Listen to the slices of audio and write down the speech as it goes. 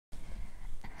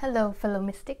Hello fellow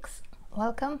mystics,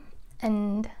 welcome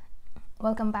and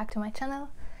welcome back to my channel,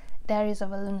 Diaries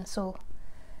of a Lunar Soul.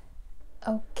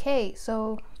 Okay,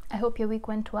 so I hope your week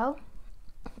went well.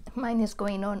 Mine is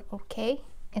going on okay.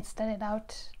 It started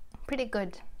out pretty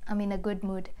good. I'm in a good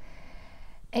mood.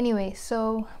 Anyway,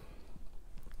 so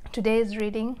today's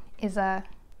reading is a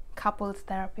couples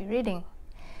therapy reading.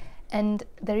 And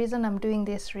the reason I'm doing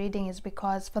this reading is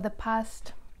because for the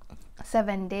past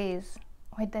 7 days,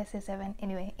 why did I say 7?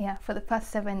 Anyway, yeah, for the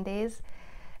past 7 days,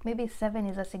 maybe 7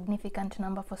 is a significant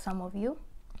number for some of you.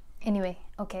 Anyway,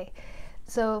 okay.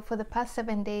 So for the past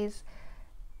 7 days,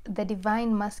 the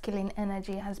divine masculine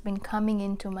energy has been coming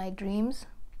into my dreams.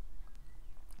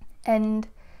 And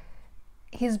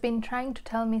he's been trying to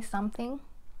tell me something,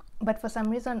 but for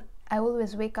some reason, I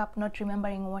always wake up not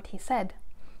remembering what he said.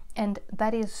 And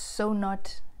that is so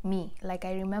not me. Like,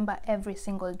 I remember every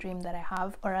single dream that I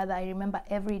have, or rather I remember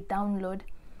every download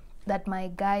that my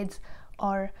guides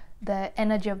or the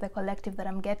energy of the collective that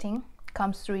I'm getting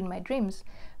comes through in my dreams.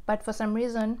 But for some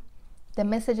reason, the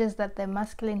messages that the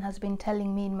masculine has been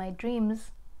telling me in my dreams,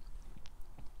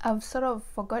 I've sort of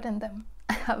forgotten them.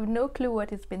 I have no clue what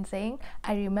he's been saying.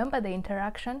 I remember the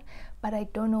interaction, but I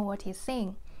don't know what he's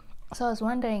saying. So I was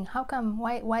wondering, how come,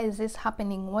 why is this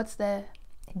happening? What's the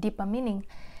deeper meaning?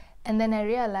 And then I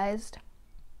realized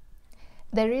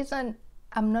the reason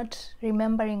I'm not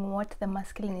remembering what the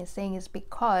masculine is saying is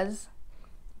because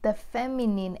the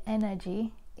feminine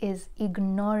energy is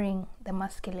ignoring the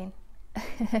masculine.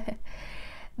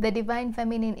 The divine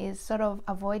feminine is sort of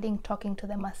avoiding talking to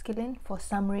the masculine for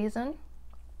some reason.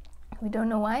 We don't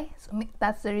know why. So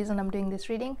that's the reason I'm doing this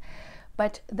reading.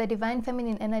 But the divine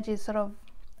feminine energy is sort of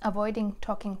avoiding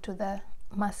talking to the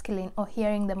masculine or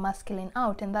hearing the masculine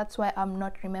out, and that's why I'm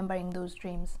not remembering those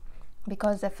dreams,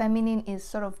 because the feminine is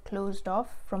sort of closed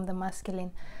off from the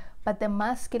masculine. But the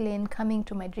masculine coming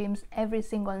to my dreams every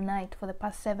single night for the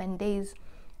past 7 days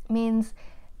means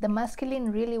the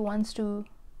masculine really wants to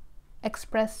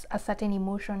express a certain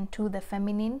emotion to the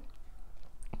feminine,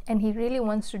 and he really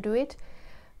wants to do it,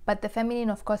 but the feminine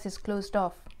of course is closed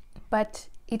off. But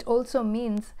it also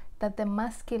means that the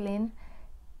masculine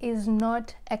is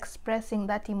not expressing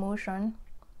that emotion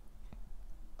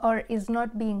or is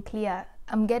not being clear.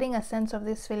 I'm getting a sense of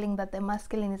this feeling that the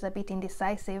masculine is a bit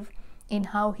indecisive in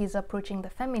how he's approaching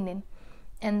the feminine,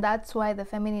 and that's why the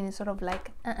feminine is sort of like,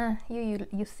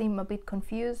 you seem a bit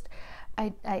confused.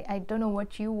 I don't know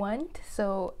what you want,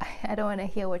 so I don't want to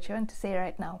hear what you want to say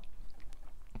right now.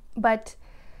 But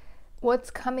what's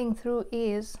coming through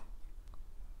is,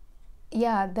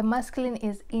 yeah, the masculine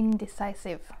is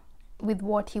indecisive with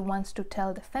what he wants to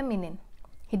tell the feminine.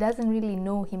 He doesn't really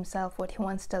know himself what he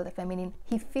wants to tell the feminine.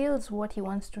 He feels what he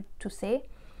wants to say,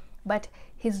 but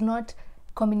he's not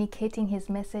communicating his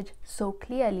message so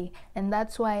clearly, and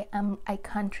that's why I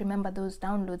can't remember those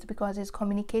downloads, because he's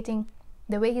communicating,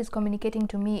 the way he's communicating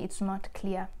to me, it's not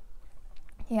clear.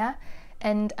 Yeah.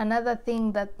 And another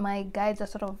thing that my guides are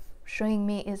sort of showing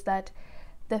me is that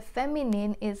the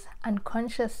feminine is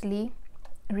unconsciously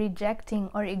rejecting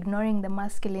or ignoring the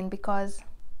masculine, because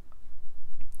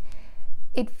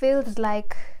it feels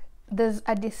like there's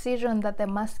a decision that the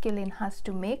masculine has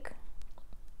to make,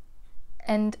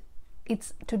 and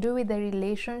it's to do with the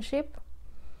relationship,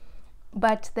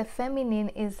 but the feminine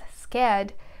is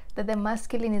scared that the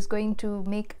masculine is going to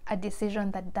make a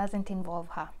decision that doesn't involve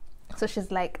her. So she's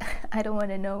like, I don't want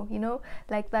to know, you know,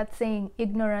 like that saying,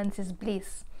 ignorance is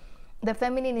bliss. The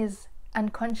feminine is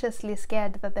unconsciously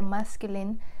scared that the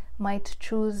masculine might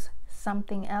choose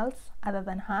something else other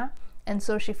than her, and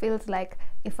so she feels like,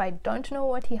 if I don't know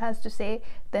what he has to say,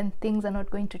 then things are not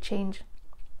going to change.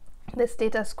 The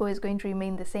status quo is going to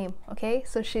remain the same. Okay,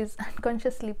 so she's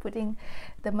unconsciously putting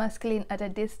the masculine at a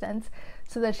distance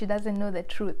so that she doesn't know the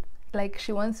truth. Like,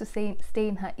 she wants to stay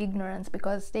in her ignorance,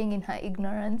 because staying in her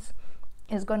ignorance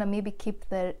is gonna maybe keep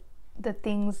the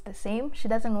things the same. She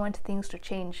doesn't want things to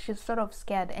change. She's sort of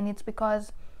scared, and it's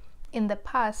because in the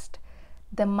past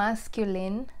the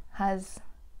masculine has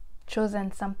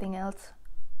chosen something else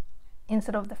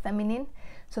instead of the feminine.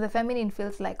 So the feminine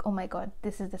feels like, oh my god,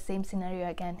 this is the same scenario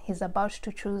again. He's about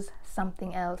to choose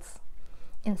something else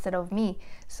instead of me.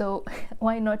 So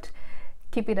why not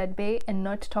keep it at bay and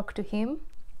not talk to him,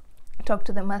 talk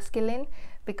to the masculine?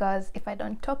 Because if I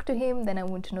don't talk to him, then I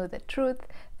won't know the truth,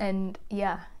 and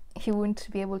yeah, he won't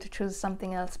be able to choose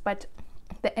something else. But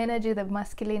the energy the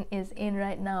masculine is in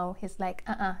right now is like,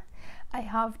 I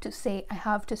have to say, I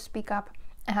have to speak up,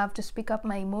 I have to speak up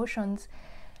my emotions.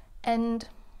 And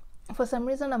for some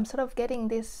reason I'm sort of getting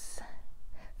this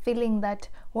feeling that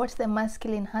what the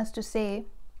masculine has to say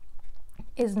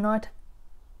is not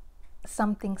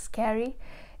something scary.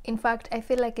 In fact, I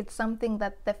feel like it's something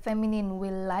that the feminine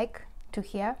will like to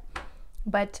hear,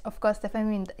 but of course the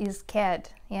feminine is scared.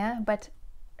 Yeah, but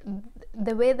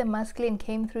the way the masculine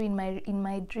came through in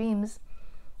my dreams,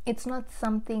 it's not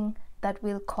something that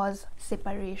will cause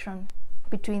separation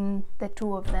between the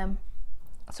two of them.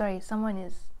 Sorry,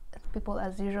 people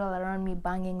as usual around me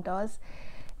banging doors.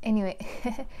 Anyway,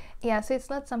 yeah, so it's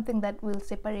not something that will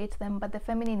separate them, but the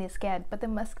feminine is scared, but the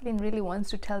masculine really wants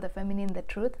to tell the feminine the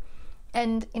truth.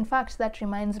 And in fact, that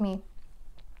reminds me,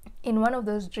 in one of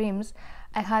those dreams,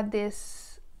 I had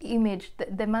this image.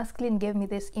 The masculine gave me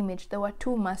this image. There were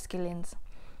two masculines,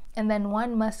 and then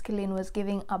one masculine was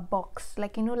giving a box,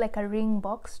 like, you know, like a ring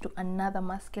box to another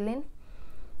masculine,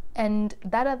 and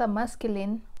that other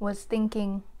masculine was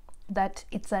thinking that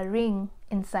it's a ring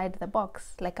inside the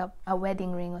box, like a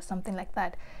wedding ring or something like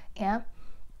that. Yeah,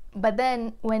 but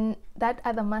then when that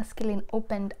other masculine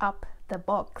opened up the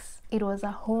box, it was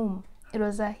a home. It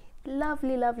was a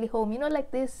lovely, lovely home, you know,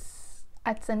 like this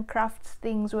arts and crafts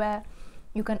things where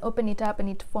you can open it up and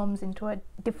it forms into a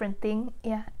different thing.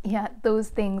 Yeah, those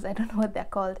things, I don't know what they're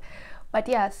called, but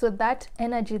yeah, so that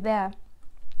energy there,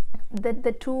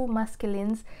 the two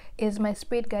masculines, is my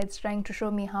spirit guides trying to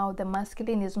show me how the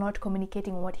masculine is not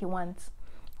communicating what he wants.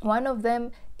 One of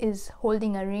them is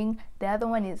holding a ring, the other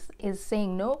one is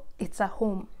saying no, it's a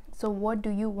home. So what do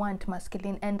you want,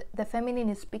 masculine? And the feminine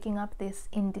is picking up this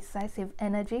indecisive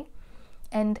energy,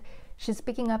 and she's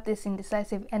picking up this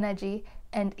indecisive energy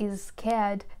and is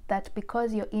scared that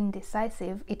because you're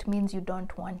indecisive, it means you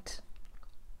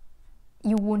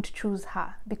won't choose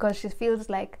her, because she feels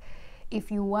like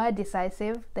if you were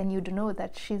decisive, then you'd know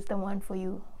that she's the one for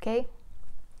you. Okay,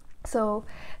 so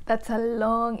that's a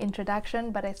long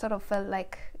introduction, but I sort of felt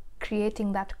like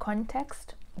creating that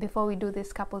context before we do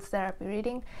this couples therapy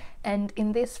reading. And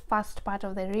in this first part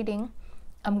of the reading,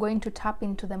 I'm going to tap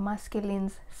into the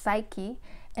masculine's psyche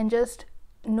and just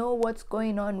know what's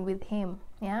going on with him.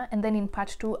 Yeah, and then in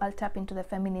part 2, I'll tap into the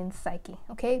feminine's psyche.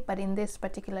 Okay, but in this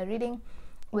particular reading,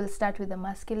 we'll start with the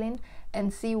masculine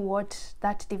and see what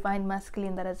that divine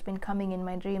masculine that has been coming in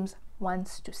my dreams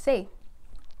wants to say.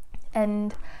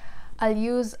 And I'll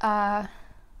use a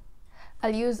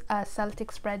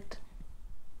Celtic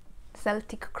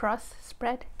Cross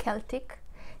spread,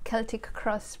 Celtic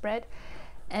Cross spread,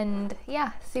 and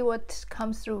yeah, see what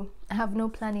comes through. I have no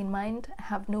plan in mind, I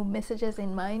have no messages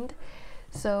in mind,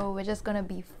 so we're just gonna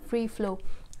be free flow.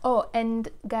 Oh, and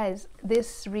guys,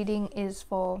 this reading is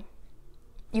for,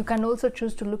 you can also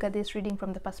choose to look at this reading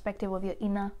from the perspective of your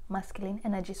inner masculine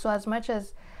energy. So as much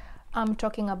as I'm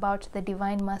talking about the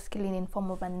divine masculine in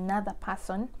form of another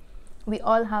person, we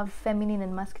all have feminine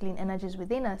and masculine energies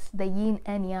within us, the yin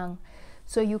and yang.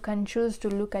 So you can choose to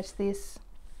look at these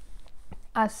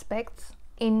aspects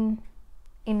in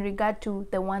regard to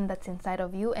the one that's inside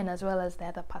of you, and as well as the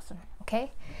other person.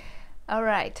 Okay, all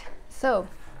right, so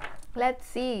let's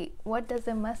see, what does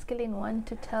the masculine want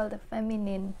to tell the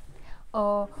feminine,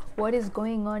 or what is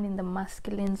going on in the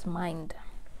masculine's mind?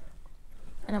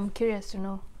 And I'm curious to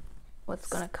know what's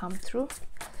gonna come through.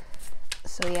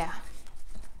 So yeah,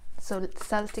 so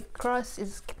Celtic Cross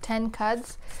is 10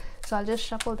 cards, so I'll just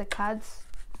shuffle the cards,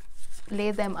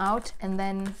 lay them out, and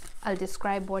then I'll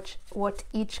describe what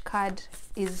each card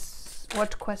is,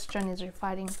 what question is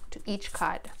referring to each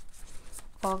card.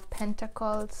 Of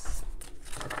Pentacles.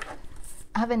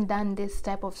 I haven't done this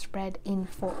type of spread in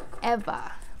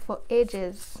forever, for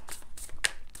ages.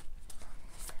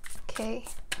 Okay,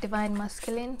 divine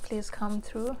masculine, please come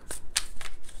through.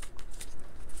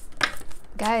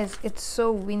 Guys, it's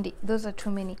so windy. Those are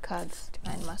too many cards,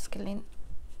 divine masculine.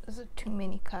 Those are too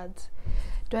many cards.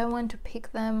 Do I want to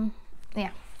pick them?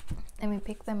 Yeah, let me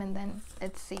pick them, and then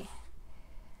let's see.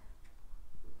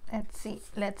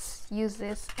 Let's use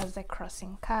this as the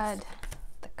crossing card,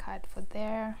 the card for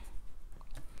there.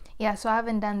 Yeah, so I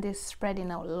haven't done this spread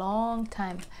in a long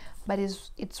time, but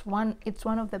it's one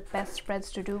of the best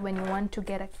spreads to do when you want to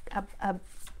get a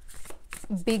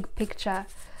big picture,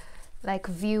 like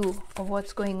view of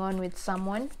what's going on with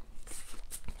someone.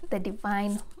 The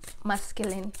divine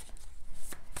masculine.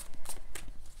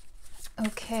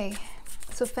 Okay,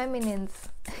 so feminines,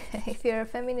 if you're a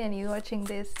feminine, you're watching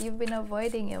this, you've been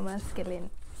avoiding your masculine.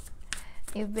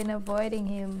 You've been avoiding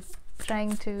him,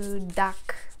 trying to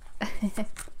duck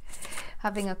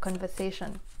having a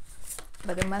conversation.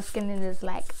 But the masculine is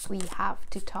like, we have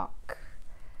to talk.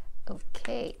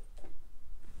 Okay.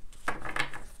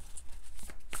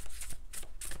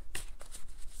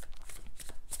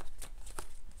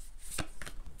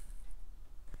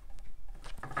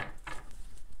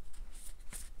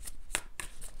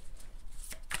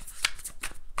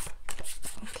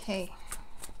 Okay.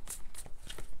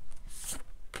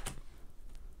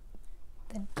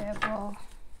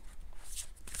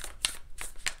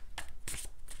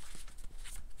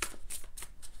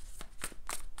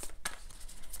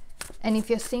 And if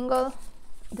you're single,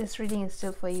 this reading is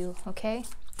still for you, okay?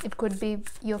 It could be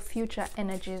your future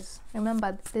energies.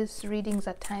 Remember, these readings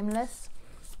are timeless.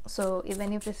 So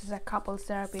even if this is a couples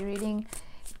therapy reading,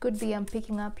 it could be I'm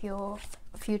picking up your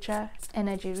future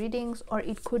energy readings, or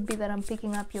it could be that I'm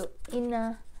picking up your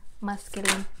inner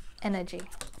masculine energy,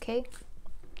 okay?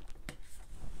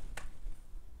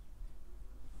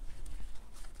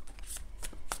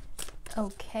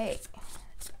 Okay.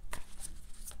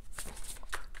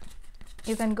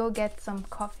 You can go get some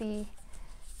coffee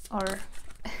or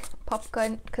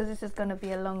popcorn, because this is going to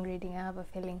be a long reading, I have a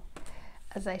feeling,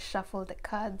 as I shuffle the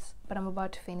cards, but I'm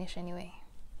about to finish anyway.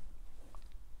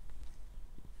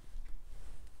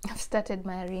 I've started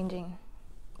my arranging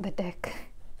the deck.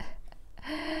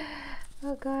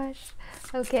 Oh gosh.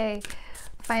 Okay,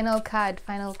 final card.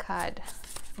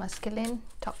 Masculine,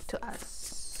 talk to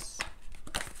us.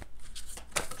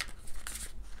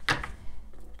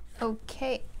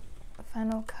 Okay,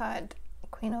 final card,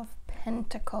 Queen of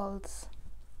Pentacles.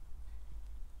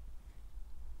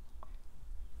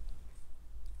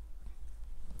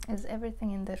 Is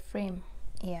everything in the frame?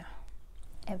 Yeah,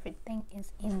 everything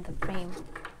is in the frame.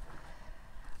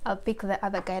 I'll pick the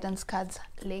other guidance cards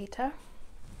later.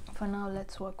 For now,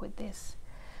 let's work with this.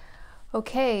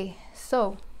 Okay,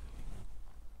 so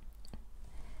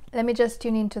let me just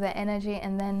tune into the energy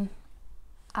and then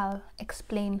I'll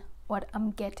explain what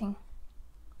I'm getting.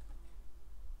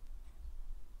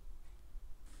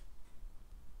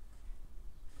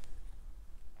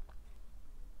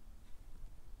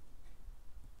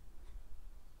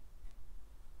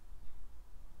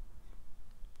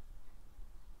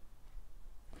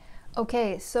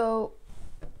 Okay, so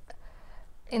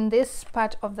in this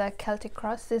part of the Celtic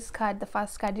Cross, this card, the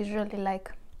first card, is really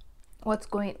like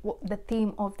the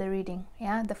theme of the reading.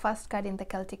 Yeah, the first card in the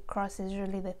Celtic Cross is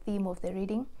really the theme of the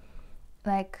reading,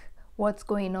 like what's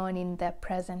going on in the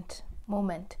present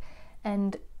moment.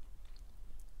 And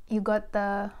you got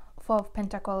the Four of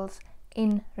Pentacles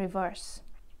in reverse.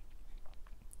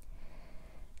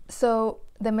 So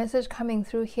the message coming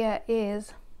through here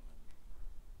is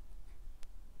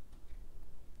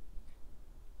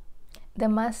the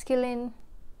masculine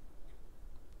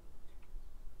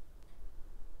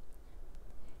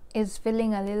is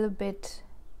feeling a little bit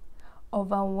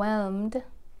overwhelmed.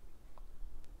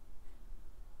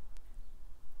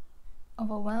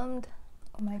 Oh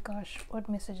my gosh, what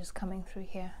message is coming through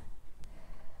here?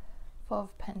 Four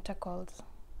of Pentacles.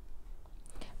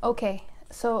 Okay,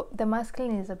 so the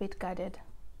masculine is a bit guarded.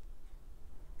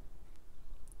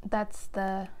 That's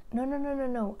the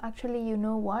no. Actually, you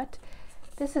know what?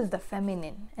 This is the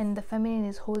feminine, and the feminine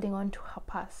is holding on to her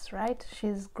purse, right?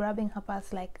 She's grabbing her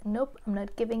purse like, nope, I'm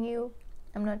not giving you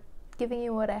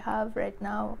what I have right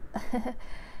now.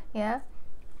 Yeah,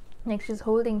 like she's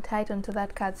holding tight onto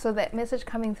that card. So the message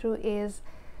coming through is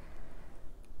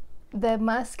the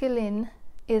masculine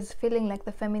is feeling like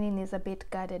the feminine is a bit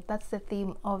guarded. That's the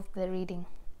theme of the reading.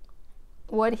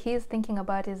 What he's thinking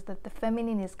about is that the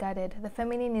feminine is guarded. The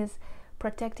feminine is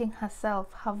protecting herself,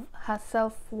 her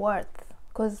self-worth,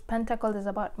 because Pentacle is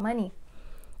about money.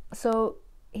 So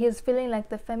he's feeling like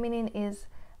the feminine is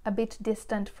a bit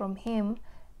distant from him,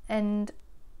 and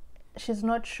she's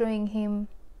not showing him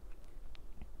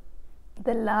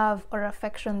the love or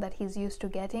affection that he's used to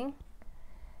getting.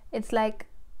 It's like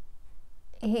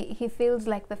he feels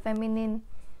like the feminine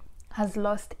has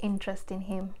lost interest in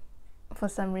him for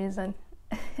some reason.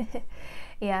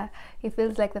 Yeah, he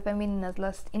feels like the feminine has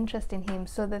lost interest in him.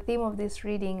 So the theme of this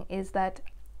reading is that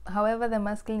however the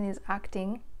masculine is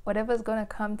acting, whatever's going to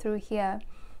come through here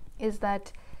is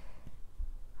that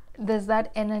there's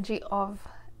that energy of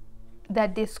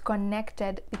that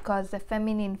disconnected, because the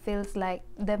feminine feels like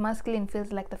the masculine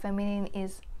feels like the feminine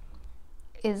is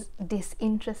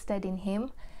disinterested in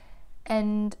him,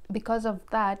 and because of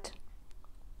that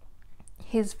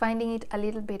he's finding it a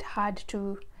little bit hard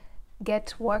to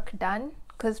get work done,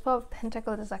 because Four of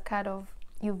Pentacles is a card of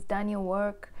you've done your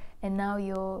work and now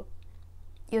you're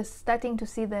starting to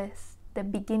see the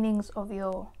beginnings of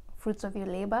your fruits of your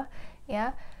labor.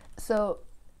 Yeah, so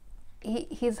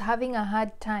he's having a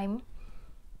hard time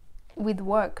with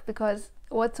work because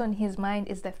what's on his mind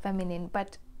is the feminine,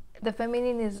 but the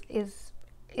feminine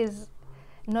is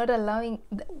not allowing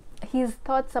his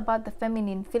thoughts about the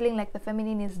feminine, feeling like the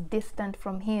feminine is distant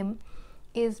from him,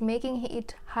 is making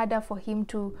it harder for him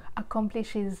to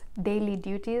accomplish his daily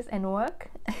duties and work.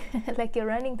 Like you're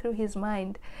running through his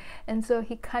mind, and so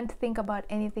he can't think about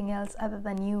anything else other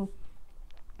than you.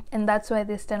 And that's why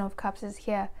this Ten of Cups is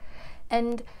here.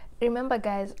 And remember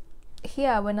guys,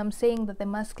 here when I'm saying that the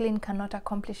masculine cannot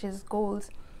accomplish his goals,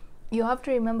 you have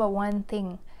to remember one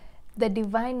thing. the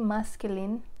divine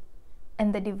masculine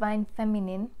and the divine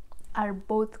feminine are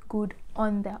both good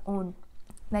on their own.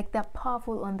 Like, they're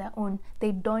powerful on their own.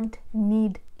 They don't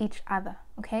need each other,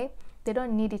 okay? They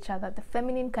don't need each other. The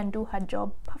feminine can do her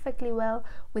job perfectly well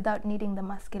without needing the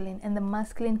masculine, and the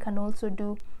masculine can also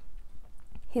do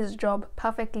his job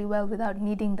perfectly well without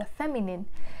needing the feminine.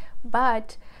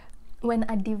 But when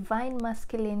a divine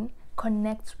masculine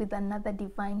connects with another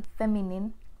divine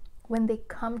feminine, when they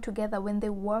come together, when they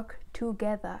work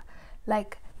together,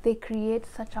 like, they create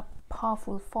such a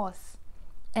powerful force,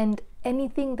 and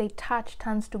anything they touch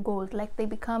turns to gold. Like, they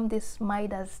become this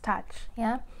Midas touch,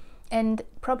 yeah? And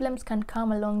problems can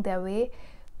come along their way,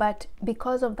 but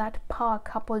because of that power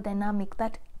couple dynamic,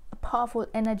 that powerful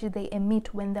energy they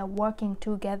emit when they're working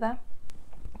together,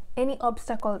 any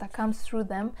obstacle that comes through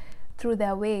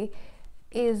their way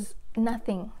is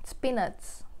nothing. It's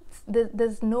peanuts.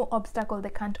 There's no obstacle they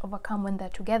can't overcome when they're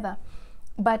together.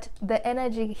 But the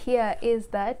energy here is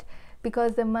that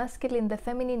because the masculine, the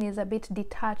feminine is a bit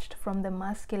detached from the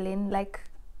masculine, like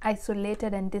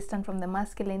isolated and distant from the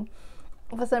masculine,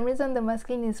 for some reason the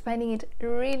masculine is finding it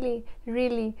really,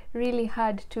 really, really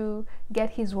hard to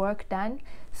get his work done.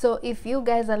 So if you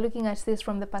guys are looking at this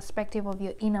from the perspective of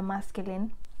your inner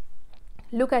masculine,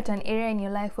 look at an area in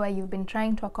your life where you've been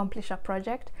trying to accomplish a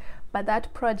project, but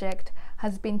that project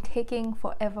has been taking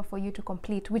forever for you to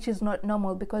complete, which is not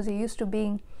normal, because you're used to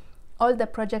being, all the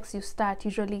projects you start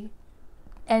usually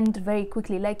end very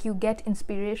quickly. Like, you get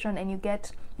inspiration and you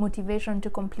get motivation to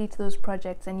complete those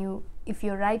projects, and if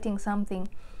you're writing something,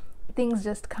 things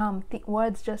just come,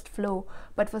 words just flow.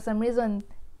 But for some reason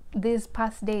these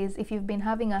past days, if you've been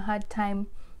having a hard time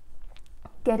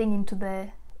getting into the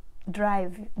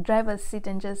driver's seat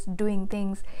and just doing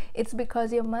things, it's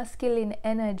because your masculine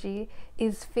energy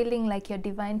is feeling like your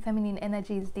divine feminine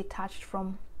energy is detached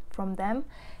from them.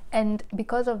 And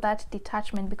because of that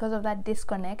detachment, because of that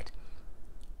disconnect,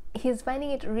 he's finding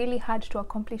it really hard to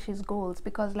accomplish his goals,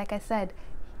 because, like I said,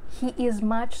 he is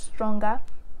much stronger,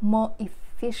 more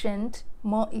efficient,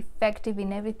 more effective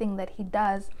in everything that he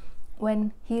does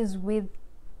when he's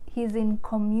in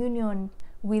communion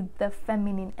with the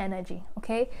feminine energy,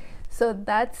 okay? So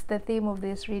that's the theme of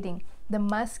this reading. The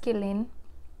masculine,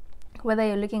 whether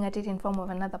you're looking at it in form of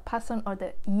another person or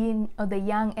the yin or the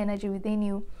yang energy within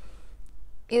you,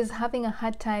 is having a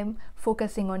hard time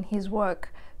focusing on his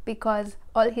work, because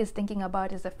all he's thinking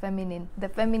about is the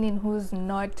feminine who's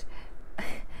not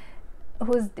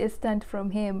who's distant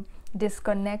from him,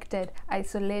 disconnected,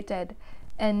 isolated.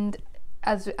 And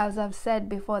as I've said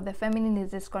before, the feminine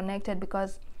is disconnected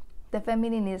because the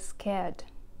feminine is scared.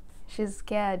 She's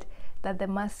scared that the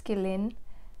masculine,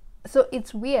 so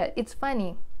it's weird, it's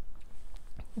funny.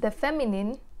 The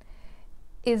feminine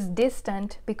is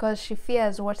distant because she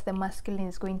fears what the masculine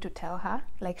is going to tell her.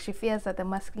 Like, she fears that the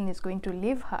masculine is going to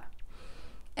leave her.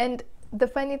 And the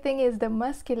funny thing is, the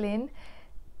masculine,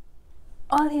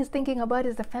 all he's thinking about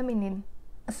is the feminine.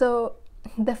 So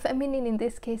the feminine in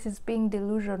this case is being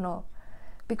delusional,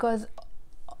 because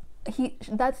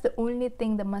that's the only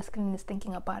thing the masculine is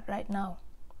thinking about right now.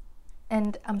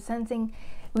 And I'm sensing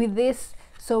with this,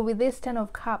 so with this 10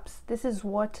 of Cups, this is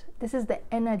the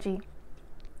energy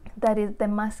that is the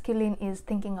masculine is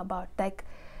thinking about. Like,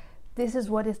 this is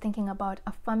what is thinking about: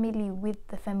 a family with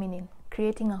the feminine,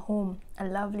 creating a home, a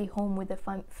lovely home with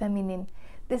the feminine.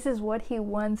 This is what he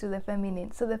wants with the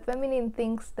feminine. So the feminine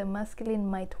thinks the masculine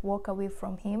might walk away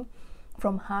from him,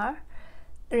 from her.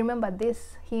 Remember,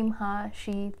 this him, her,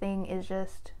 she thing is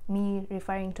just me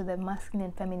referring to the masculine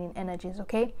and feminine energies,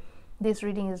 okay? This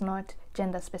reading is not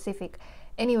gender specific.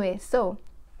 Anyway, so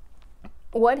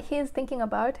what he's thinking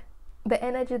about, the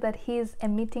energy that he's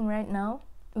emitting right now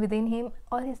within him,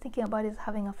 all he's thinking about is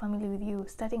having a family with you,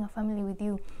 starting a family with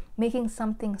you, making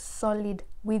something solid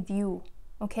with you,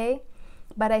 okay?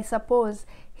 But I suppose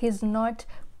he's not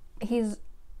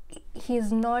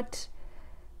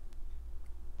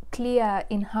clear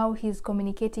in how he's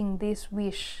communicating this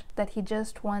wish, that he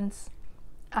just wants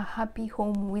a happy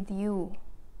home with you.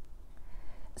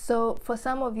 So for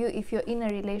some of you, if you're in a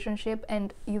relationship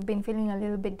and you've been feeling a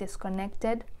little bit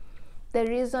disconnected, the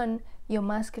reason your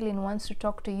masculine wants to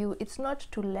talk to you, it's not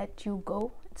to let you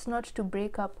go, it's not to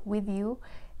break up with you,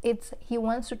 it's he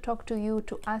wants to talk to you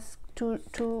to ask,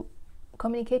 to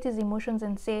communicate his emotions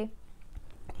and say,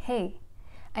 hey,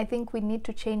 I think we need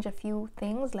to change a few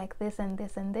things like this and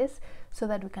this and this so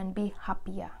that we can be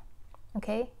happier,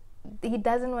 okay? He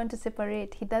doesn't want to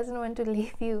separate, he doesn't want to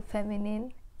leave you,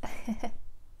 feminine.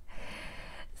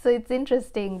 So it's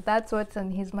interesting, that's what's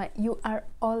on his mind. You are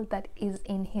all that is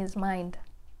in his mind.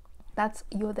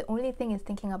 You're the only thing he's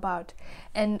thinking about.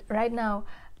 And right now,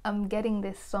 I'm getting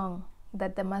this song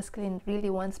that the masculine really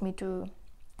wants me to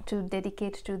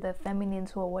dedicate to the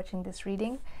feminines who are watching this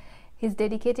reading. He's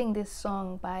dedicating this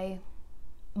song by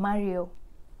Mario.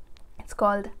 It's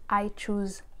called I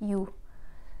Choose You.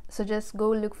 So just go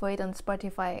look for it on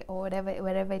Spotify or whatever,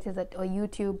 wherever it is, or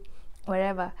YouTube,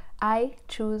 wherever. I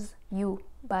Choose You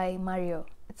by Mario.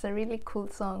 It's a really cool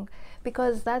song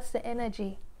because that's the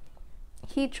energy.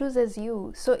 He chooses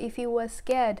you. So if you were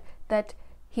scared that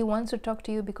he wants to talk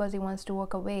to you because he wants to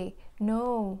walk away,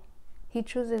 no, he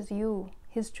chooses you.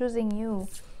 He's choosing you.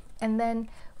 And then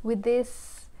with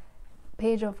this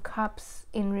Page of Cups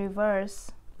in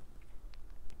reverse,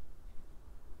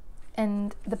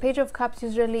 and the Page of Cups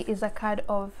usually is a card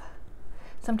of,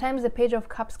 sometimes the Page of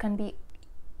Cups can be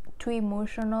too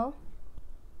emotional,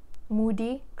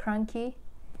 moody, cranky,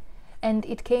 and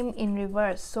it came in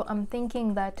reverse. So I'm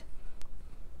thinking that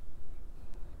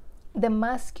the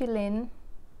masculine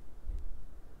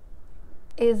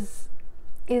is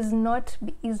not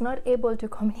able to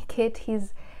communicate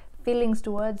his feelings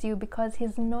towards you because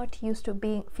he's not used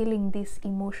to feeling this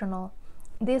emotional,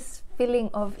 this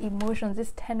feeling of emotions,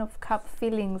 this 10 of cup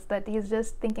feelings that he's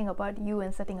just thinking about you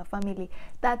and setting a family.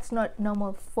 That's not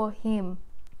normal for him.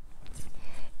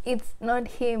 It's not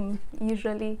him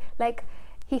usually. Like,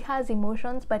 he has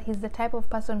emotions, but he's the type of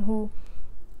person who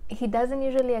he doesn't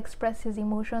usually express his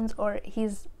emotions, or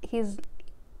he's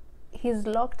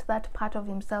locked that part of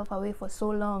himself away for so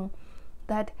long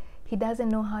that he doesn't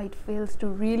know how it feels to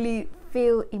really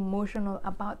feel emotional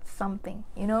about something,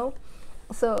 you know?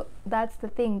 So that's the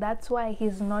thing. That's why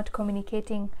he's not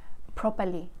communicating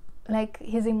properly. Like,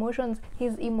 his emotions,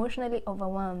 he's emotionally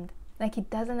overwhelmed. Like, he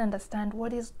doesn't understand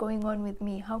what is going on with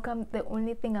me. How come the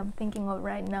only thing I'm thinking of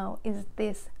right now is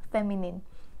this feminine?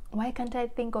 Why can't I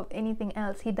think of anything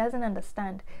else? He doesn't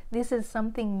understand. This is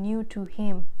something new to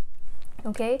him.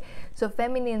 Okay, so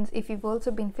feminines, if you've also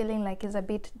been feeling like he's a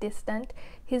bit distant,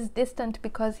 he's distant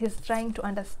because he's trying to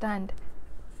understand.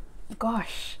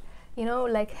 Gosh, you know,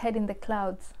 like head in the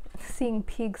clouds, seeing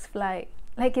pigs fly.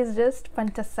 Like, he's just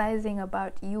fantasizing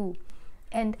about you.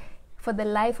 And for the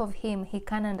life of him, he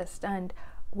can't understand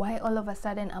why all of a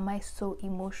sudden am I so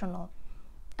emotional.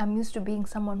 I'm used to being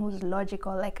someone who's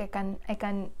logical. Like, I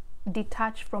can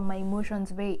detach from my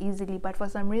emotions very easily, but for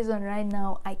some reason right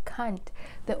now I can't.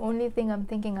 The only thing I'm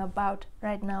thinking about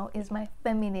right now is my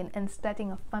feminine and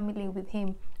starting a family with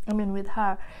with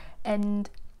her,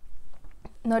 and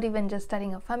not even just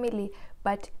starting a family,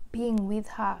 but being with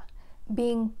her,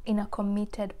 being in a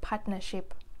committed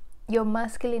partnership. Your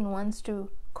masculine wants to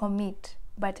commit,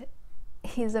 but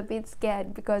he's a bit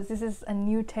scared because this is a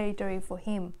new territory for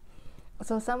him.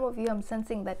 So some of you, I'm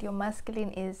sensing that your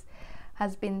masculine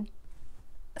has been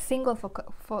single for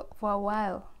a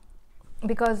while,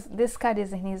 because this card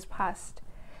is in his past,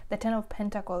 the 10 of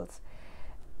Pentacles.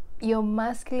 Your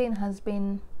masculine has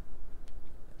been,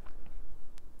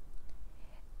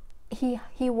 he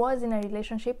was in a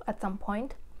relationship at some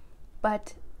point,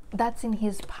 but that's in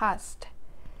his past,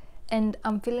 and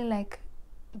I'm feeling like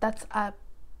that's a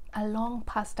long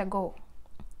past ago,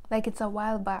 like it's a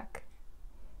while back,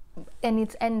 and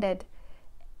it's ended,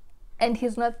 and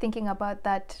he's not thinking about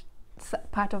that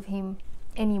part of him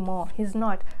anymore. He's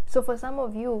not. So for some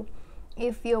of you,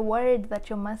 if you're worried that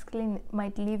your masculine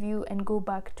might leave you and go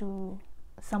back to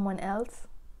someone else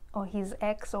or his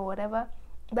ex or whatever,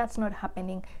 that's not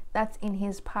happening. That's in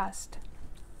his past.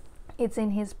 It's in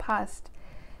his past.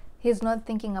 He's not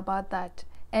thinking about that.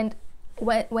 And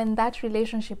when that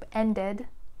relationship ended,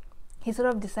 he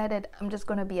sort of decided, I'm just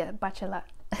gonna be a bachelor.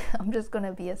 I'm just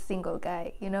gonna be a single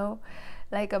guy, you know?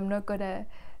 Like, I'm not gonna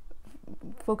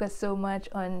focus so much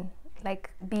on like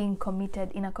being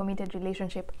committed in a committed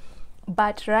relationship.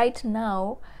 But right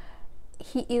now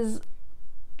he is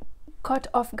caught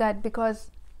off guard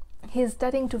because he's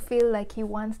starting to feel like he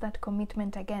wants that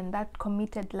commitment again, that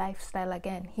committed lifestyle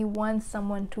again. He wants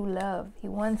someone to love. He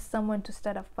wants someone to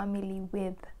start a family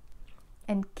with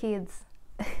and kids,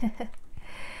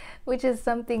 which is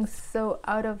something so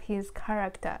out of his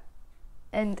character.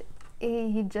 And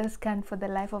he just can't, for the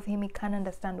life of him, he can't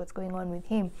understand what's going on with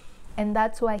him. And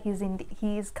that's why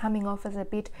he is coming off as a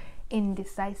bit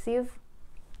indecisive.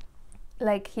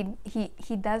 Like,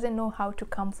 he doesn't know how to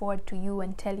come forward to you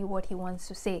and tell you what he wants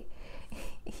to say.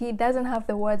 He doesn't have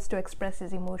the words to express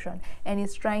his emotion, and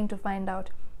he's trying to find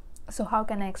out, so how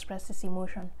can I express this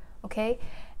emotion? Okay?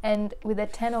 And with the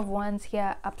 10 of Wands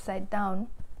here upside down,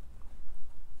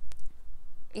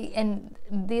 and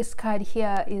this card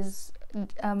here is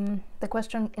the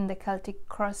question in the Celtic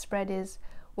Cross spread is,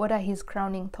 what are his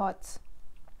crowning thoughts?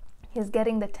 He's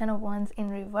getting the 10 of Wands in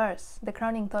reverse. The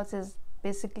crowning thoughts is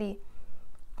basically,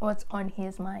 what's on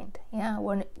his mind. Yeah,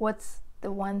 what's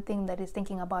the one thing that he's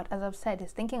thinking about? As I've said,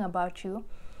 he's thinking about you,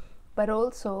 but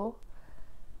also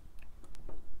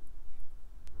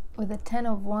with the 10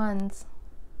 of Wands,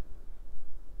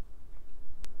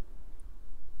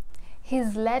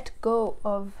 he's let go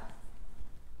of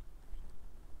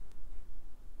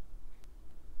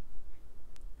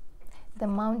the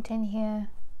mountain here.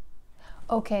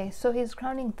 Okay, so his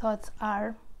crowning thoughts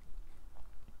are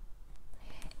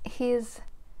he's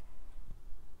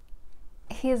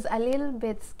a little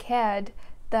bit scared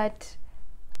that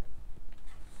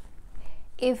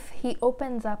if he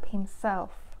opens up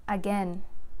himself again,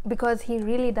 because he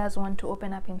really does want to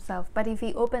open up himself, but if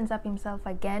he opens up himself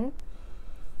again,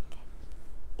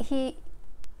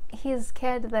 he's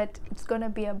scared that it's gonna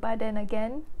be a burden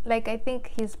again. Like, I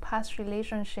think his past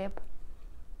relationship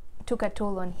took a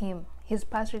toll on him. His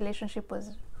past relationship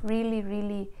was really,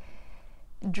 really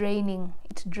draining.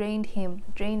 It drained him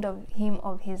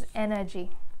of his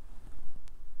energy.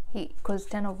 Because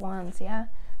 10 of Wands, yeah,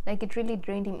 like it really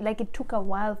drained him. Like, it took a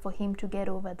while for him to get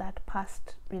over that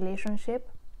past relationship.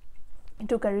 It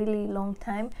took a really long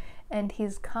time, and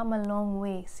he's come a long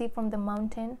way. See, from the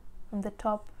mountain, from the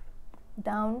top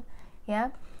down, yeah,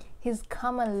 he's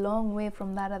come a long way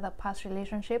from that other past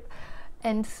relationship.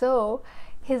 And so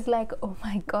he's like, oh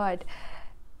my God,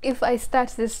 if I start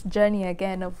this journey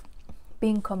again of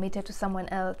being committed to someone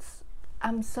else,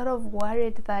 I'm sort of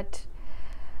worried that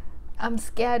I'm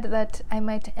scared that I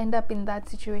might end up in that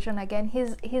situation again.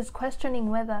 He's questioning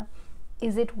whether,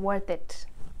 is it worth it?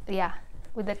 Yeah,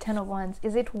 with the 10 of Wands,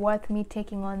 is it worth me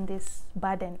taking on this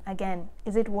burden again?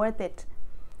 Is it worth it?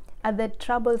 Are the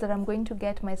troubles that I'm going to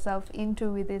get myself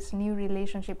into with this new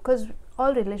relationship, because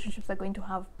all relationships are going to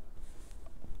have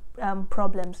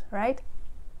problems, right?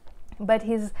 But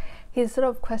he's sort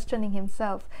of questioning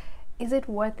himself. Is it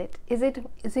worth it? Is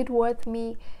it worth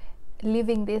me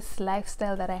living this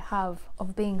lifestyle that I have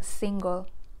of being single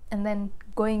and then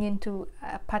going into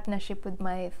a partnership with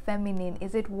my feminine?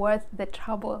 Is it worth the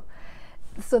trouble?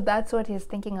 So that's what he's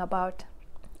thinking about.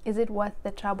 Is it worth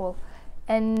the trouble?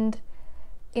 And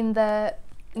in the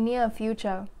near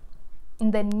future,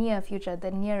 the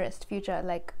nearest future,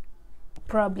 like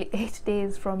probably 8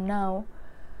 days from now,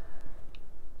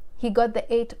 he got the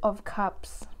 8 of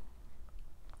Cups.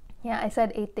 Yeah, I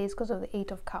said 8 days because of the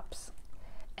 8 of Cups.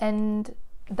 And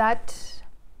that,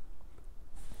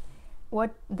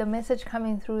 what the message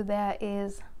coming through there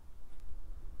is,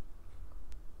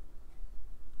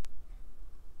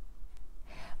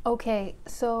 okay,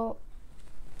 so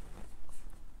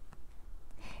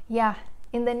yeah,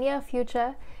 in the near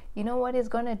future, you know what he's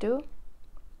gonna do?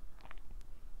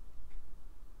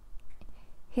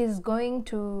 He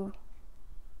will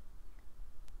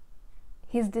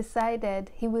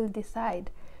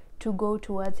decide to go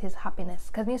towards his happiness.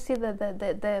 Can you see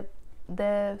the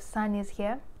sun is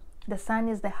here? The sun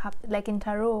is like in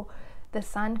tarot, the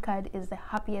sun card is the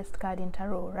happiest card in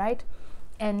tarot, right?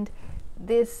 And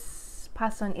this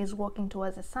person is walking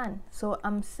towards the sun. So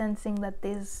I'm sensing that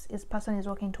this person is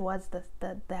walking towards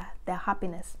their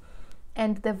happiness,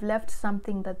 and they've left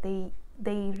something that they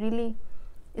really,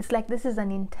 it's like this is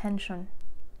an intention.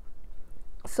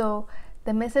 So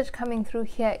the message coming through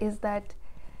here is that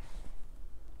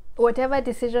whatever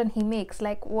decision he makes,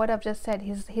 like what I've just said,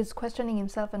 he's questioning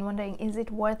himself and wondering, is it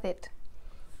worth it?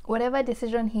 Whatever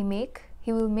decision he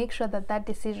will make sure that that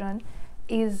decision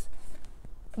is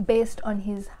based on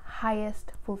his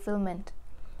highest fulfillment.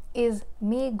 Is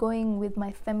me going with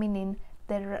my feminine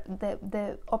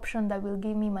the option that will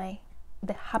give me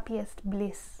the happiest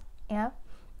bliss? Yeah.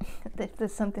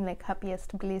 There's something like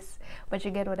happiest bliss, but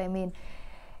you get what I mean.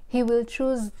 He will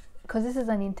choose, because this is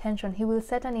an intention, he will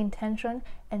set an intention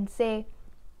and say,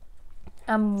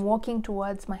 I'm walking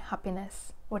towards my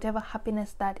happiness. Whatever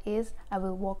happiness that is, I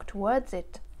will walk towards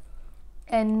it.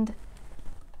 And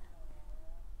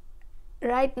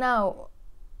right now,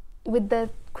 with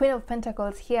the Queen of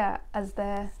Pentacles here as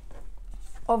the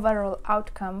overall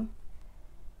outcome,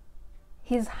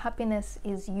 his happiness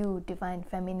is you, Divine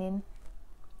Feminine.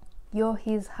 You're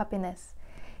his happiness.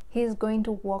 He's going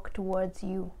to walk towards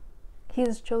you.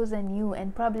 He's chosen you,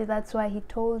 and probably that's why he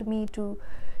told me to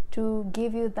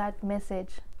give you that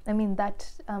message. I mean,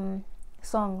 that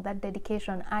song, that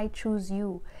dedication, I choose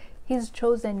you. He's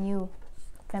chosen you,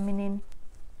 Feminine.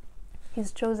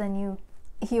 He's chosen you.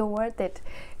 You're worth it.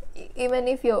 Even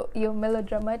if you're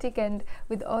melodramatic and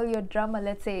with all your drama,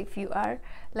 let's say, if you are,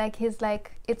 like, he's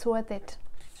like, it's worth it.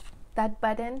 That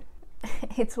burden,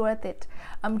 it's worth it.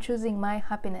 I'm choosing my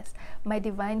happiness. My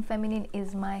Divine Feminine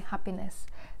is my happiness.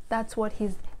 That's what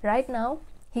he's, right now,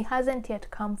 he hasn't yet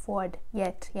come forward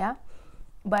yet, yeah?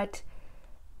 But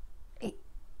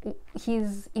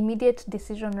his immediate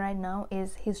decision right now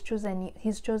is he's chosen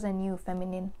you,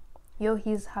 feminine. You're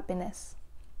his happiness.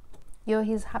 You're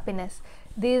his happiness.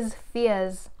 These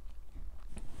fears,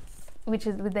 which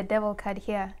is with the devil card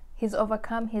here, he's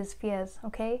overcome his fears,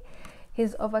 okay?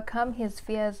 He's overcome his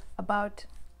fears about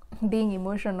being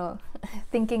emotional,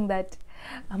 thinking that,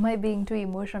 am I being too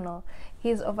emotional?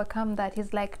 He's overcome that.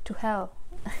 He's like, to hell,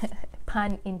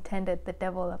 pun intended, the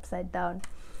devil upside down.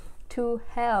 To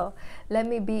hell, let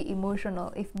me be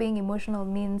emotional. If being emotional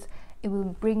means it will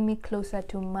bring me closer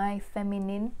to my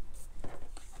feminine,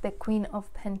 the Queen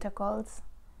of Pentacles.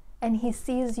 And he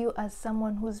sees you as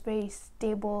someone who's very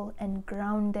stable and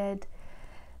grounded.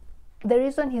 The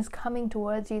reason he's coming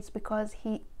towards you is because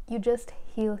you just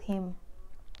heal him.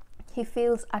 He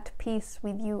feels at peace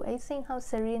with you. Are you seeing how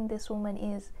serene this woman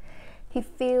is? He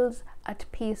feels at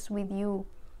peace with you.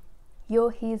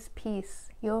 You're his peace.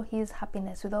 You're his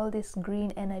happiness with all this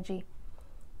green energy.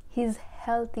 He's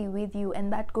healthy with you.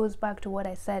 And that goes back to what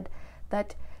I said,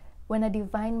 that when a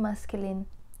divine masculine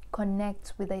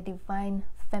connects with a divine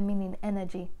feminine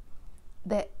energy,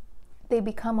 they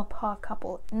become a power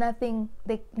couple. Nothing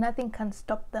can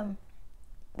stop them.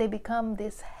 They become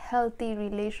this healthy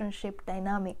relationship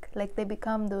dynamic. Like, they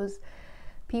become those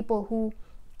people who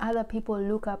other people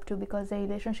look up to because their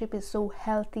relationship is so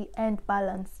healthy and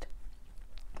balanced.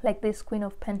 Like this Queen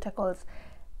of Pentacles,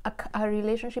 a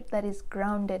relationship that is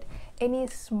grounded. Any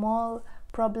small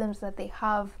problems that they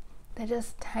have, they're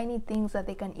just tiny things that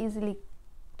they can easily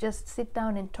just sit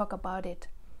down and talk about it.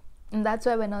 And that's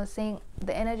why when I was saying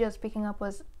the energy I was picking up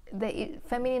was the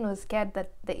feminine was scared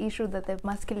that the issue that the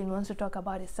masculine wants to talk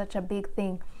about is such a big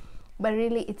thing. But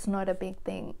really, it's not a big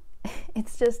thing.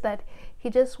 It's just that he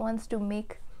just wants to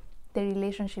make the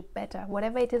relationship better.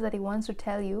 Whatever it is that he wants to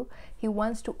tell you, he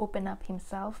wants to open up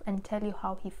himself and tell you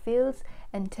how he feels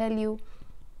and tell you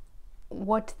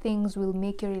what things will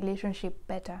make your relationship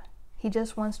better. He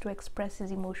just wants to express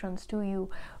his emotions to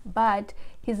you, but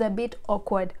he's a bit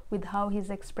awkward with how he's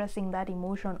expressing that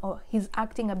emotion, or he's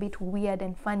acting a bit weird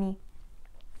and funny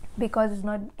because he's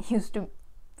not used to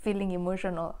feeling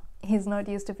emotional. He's not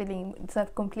used to feeling, it's a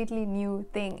completely new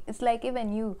thing. It's like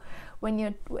even you, when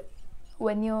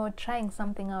you're trying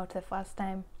something out the first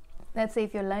time, let's say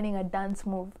if you're learning a dance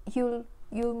move, you'll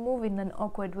move in an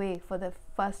awkward way for the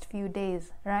first few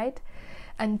days, right?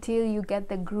 Until you get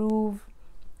the groove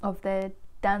of the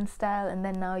dance style, and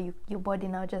then now your body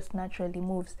now just naturally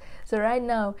moves. So right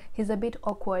now he's a bit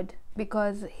awkward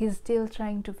because he's still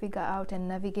trying to figure out and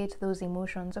navigate those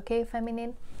emotions, okay,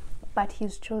 feminine? But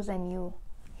he's chosen you,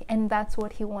 and that's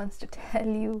what he wants to tell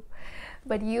you.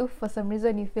 But you, for some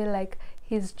reason, you feel like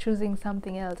he's choosing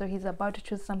something else, or he's about to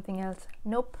choose something else.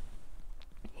 Nope,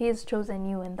 he's chosen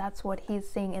you, and that's what he's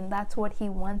saying, and that's what he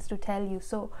wants to tell you.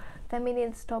 So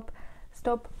feminine, stop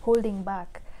holding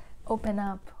back. Open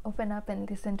up and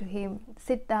listen to him.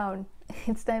 Sit down.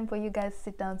 It's time for you guys to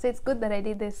sit down. So it's good that I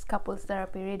did this couples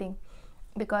therapy reading,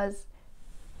 because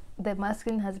the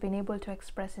masculine has been able to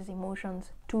express his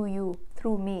emotions to you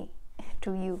through me,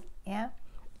 to you, yeah?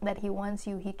 That he wants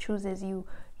you, he chooses you.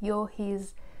 You're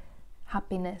his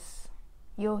happiness.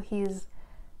 You're his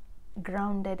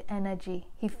grounded energy.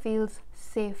 He feels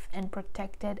safe and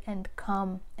protected and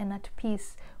calm and at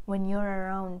peace when you're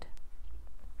around.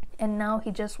 And now he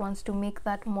just wants to make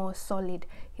that more solid.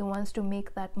 He wants to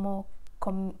make that more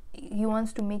he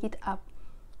wants to make it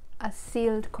a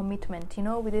sealed commitment. You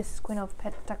know, with this Queen of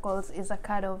Pentacles is a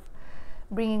card of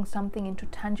bringing something into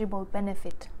tangible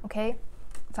benefit, okay?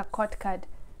 It's a court card.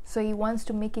 So he wants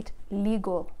to make it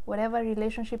legal. Whatever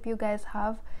relationship you guys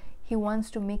have, he wants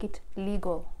to make it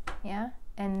legal, yeah?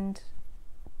 And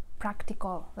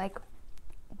practical. Like,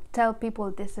 tell people,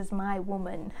 this is my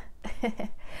woman.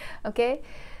 Okay?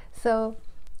 So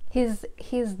he's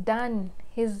done.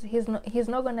 He's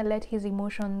not gonna let his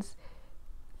emotions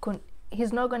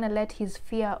he's not gonna let his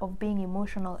fear of being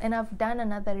emotional. And I've done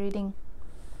another reading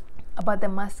about the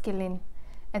masculine.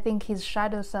 I think his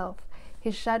shadow self,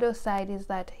 his shadow side is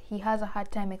that he has a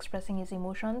hard time expressing his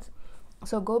emotions.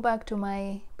 So go back to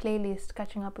my playlist,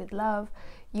 Catching Up with Love.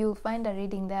 You'll find a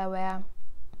reading there where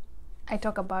I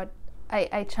talk about,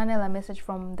 I channel a message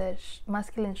from the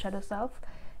masculine shadow self.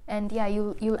 And yeah,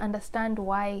 you'll understand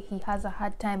why he has a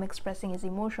hard time expressing his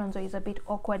emotions, or he's a bit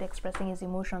awkward expressing his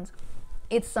emotions.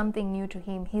 It's something new to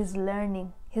him. He's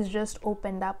learning. He's just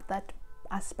opened up that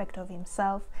aspect of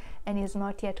himself, and he's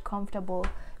not yet comfortable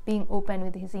being open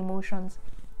with his emotions.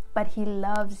 But he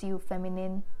loves you,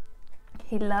 feminine.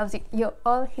 He loves you. You're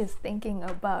all he's thinking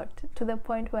about, to the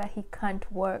point where he can't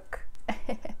work.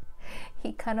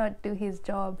 He cannot do his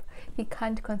job. He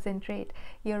can't concentrate.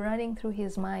 You're running through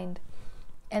his mind.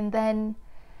 And then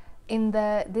in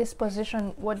this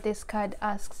position, what this card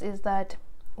asks is that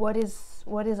what is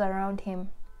around him.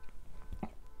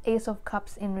 Ace of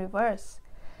Cups in reverse.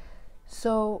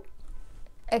 So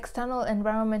external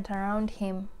environment around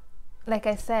him, like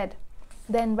I said,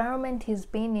 the environment he's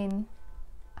been in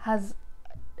has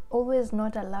always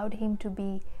not allowed him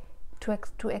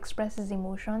to express his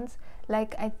emotions.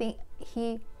 Like, I think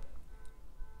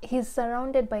he's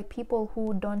surrounded by people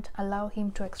who don't allow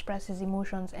him to express his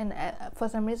emotions, and for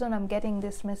some reason I'm getting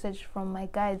this message from my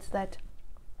guides that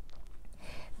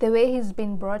the way he's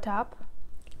been brought up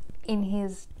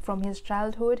from his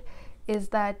childhood is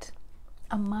that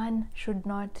a man should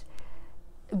not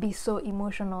be so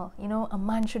emotional. You know, a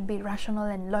man should be rational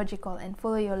and logical and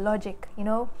follow your logic. You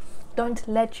know, don't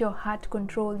let your heart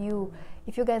control you.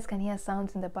 If you guys can hear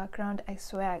sounds in the background, I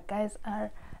swear guys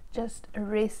are just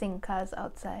racing cars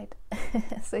outside.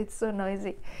 So it's so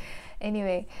noisy.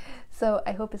 Anyway, so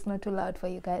I hope it's not too loud for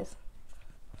you guys.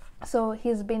 So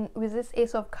he's been with this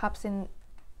Ace of Cups in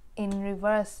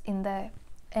reverse, in the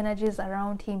energies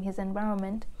around him, his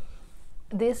environment.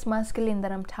 This masculine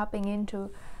that I'm tapping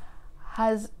into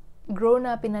has grown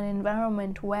up in an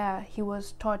environment where he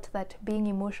was taught that being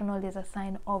emotional is a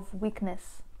sign of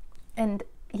weakness, and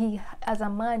he, as a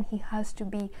man, he has to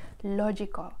be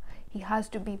logical, he has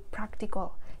to be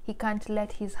practical. He can't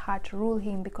let his heart rule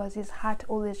him, because his heart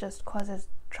always just causes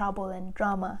trouble and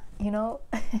drama, you know.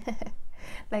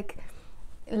 Like,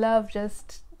 love,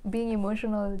 just being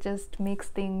emotional just makes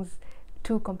things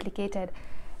too complicated,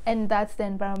 and that's the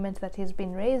environment that he's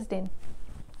been raised in.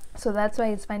 So that's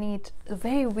why he's finding it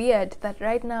very weird that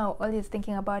right now all he's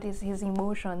thinking about is his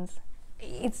emotions.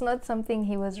 It's not something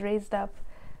he was raised up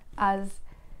as,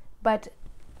 but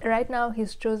right now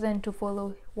he's chosen to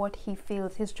follow what he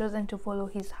feels. He's chosen to follow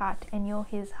his heart, and you're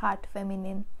his heart,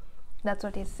 feminine. That's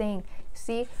what he's saying.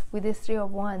 See, with this Three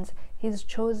of Wands, he's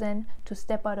chosen to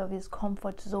step out of his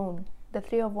comfort zone. The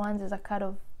Three of Wands is a card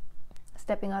of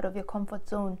stepping out of your comfort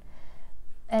zone,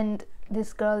 and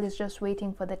this girl is just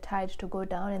waiting for the tide to go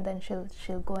down, and then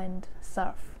she'll go and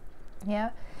surf. Yeah,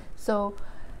 so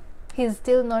he's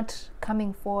still not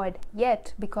coming forward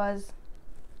yet because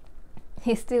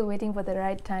he's still waiting for the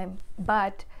right time,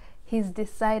 but he's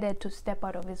decided to step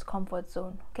out of his comfort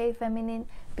zone. Okay, feminine,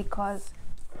 because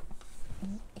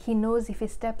he knows if he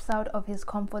steps out of his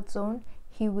comfort zone,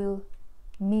 he will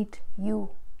meet you,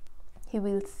 he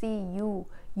will see you,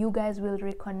 you guys will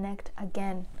reconnect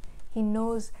again. He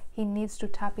knows he needs to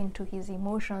tap into his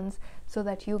emotions so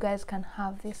that you guys can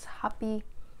have this happy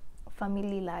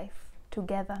family life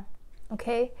together.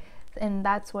 Okay, and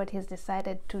that's what he's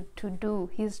decided to do.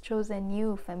 He's chosen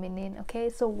you, feminine. Okay,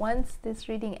 so once this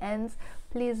reading ends,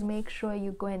 please make sure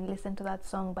you go and listen to that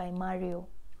song by Mario,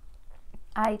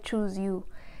 I Choose You.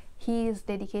 He is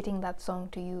dedicating that song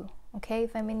to you. Okay,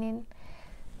 feminine.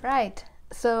 Right,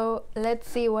 so let's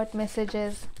see what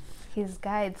messages his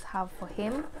guides have for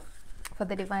him, for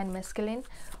the divine masculine.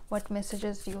 What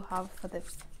messages do you have for the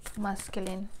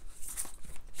masculine?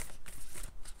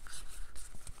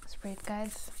 Spirit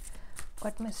guides,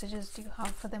 what messages do you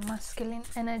have for the masculine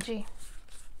energy?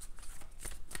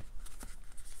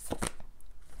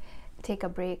 Take a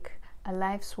break, a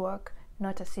life's work,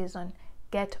 not a season.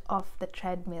 Get off the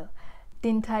treadmill.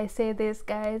 Didn't I say this,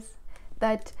 guys?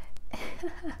 That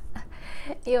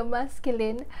your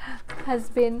masculine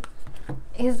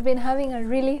he's been having a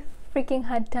really freaking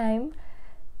hard time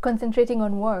concentrating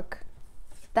on work.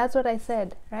 That's what I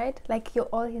said, right? Like, you're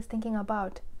all he's thinking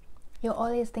about. You're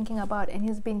all he's thinking about, and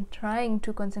he's been trying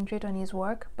to concentrate on his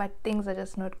work, but things are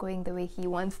just not going the way he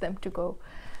wants them to go.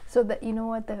 So that, you know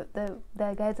what the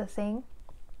guys are saying?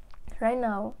 Right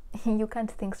now, you can't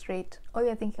think straight. All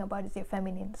you're thinking about is your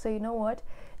feminine. So you know what?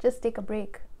 Just take a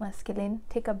break, masculine.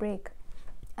 Take a break.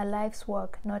 A life's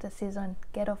work, not a season.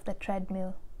 Get off the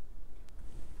treadmill.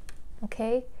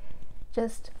 Okay?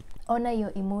 Just honor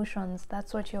your emotions.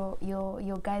 That's what your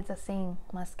guides are saying,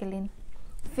 masculine.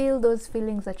 Feel those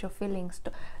feelings that you're feeling.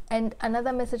 And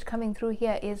another message coming through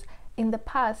here is, in the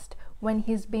past, when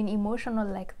he's been emotional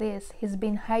like this, he's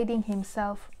been hiding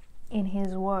himself in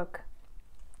his work.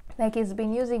 Like, he's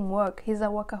been using work. He's a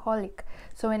workaholic.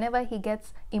 So whenever he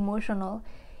gets emotional,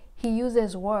 he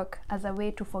uses work as a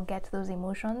way to forget those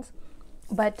emotions.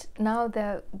 But now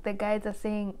the guides are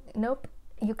saying, nope,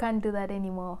 you can't do that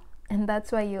anymore. And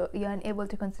that's why you're unable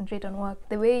to concentrate on work.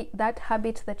 The way, that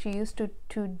habit that you used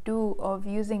to do of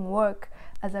using work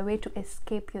as a way to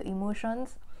escape your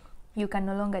emotions, you can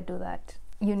no longer do that.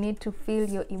 You need to feel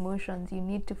your emotions. You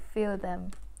need to feel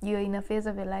them. You're in a phase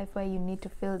of your life where you need to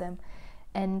feel them.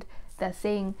 And they're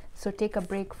saying, so take a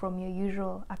break from your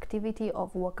usual activity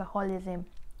of workaholism.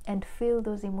 and feel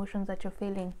those emotions that you're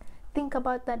feeling. Think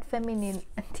about that feminine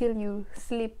until you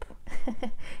sleep.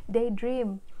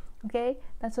 Daydream. Okay,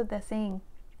 that's what they're saying.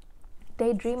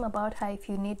 Daydream about her if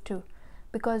you need to,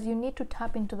 because you need to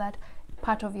tap into that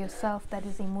part of yourself that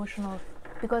is emotional,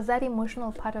 because that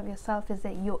emotional part of yourself is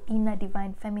your inner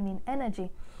divine feminine energy.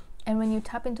 And when you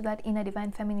tap into that inner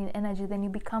divine feminine energy, then you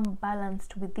become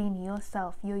balanced within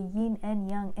yourself. Your yin and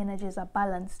yang energies are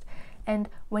balanced, and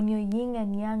when your yin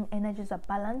and yang energies are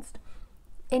balanced,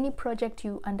 any project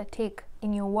you undertake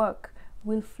in your work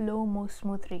will flow more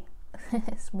smoothly.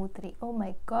 Smoothly, oh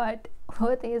my god,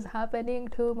 what is happening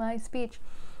to my speech?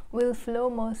 Will flow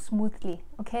more smoothly.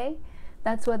 Okay,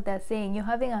 that's what they're saying. You're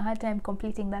having a hard time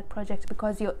completing that project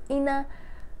because your inner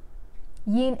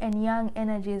yin and yang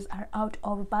energies are out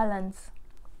of balance.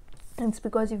 It's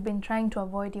because you've been trying to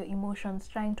avoid your emotions,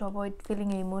 trying to avoid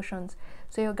feeling your emotions.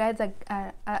 So your guides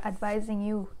are advising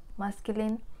you,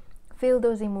 masculine, feel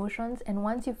those emotions, and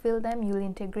once you feel them, you'll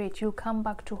integrate. You'll come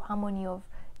back to harmony of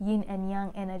yin and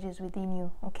yang energies within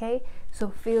you. Okay, so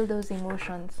feel those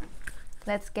emotions.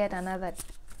 Let's get another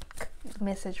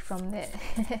message from there.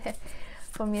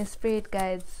 From your spirit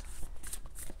guides.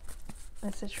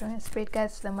 Message from your spirit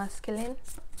guides to the masculine.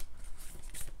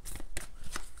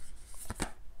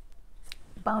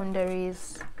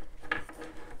 Boundaries.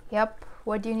 Yep,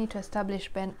 what do you need to establish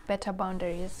better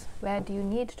boundaries? Where do you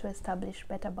need to establish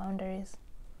better boundaries?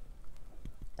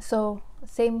 So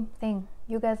same thing,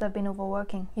 you guys have been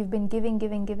overworking. You've been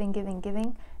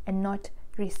giving and not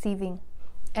receiving.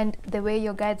 And the way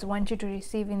your guides want you to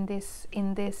receive in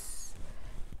this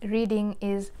reading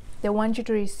is they want you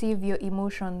to receive your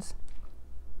emotions.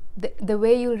 The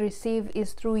way you'll receive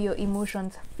is through your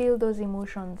emotions. Feel those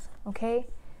emotions. Okay,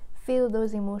 feel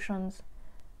those emotions.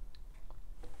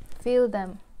 Feel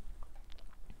them.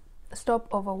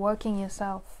 Stop overworking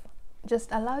yourself.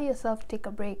 Just allow yourself to take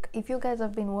a break. If you guys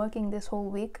have been working this whole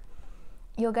week,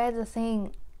 your guides are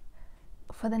saying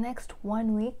for the next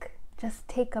 1 week, just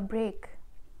take a break.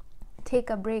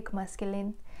 Take a break,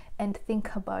 masculine, and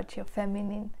think about your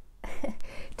feminine.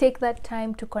 Take that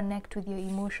time to connect with your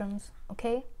emotions.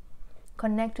 Okay,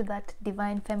 connect to that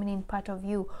divine feminine part of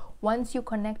you. Once you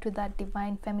connect with that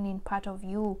divine feminine part of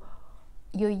you,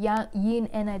 your yin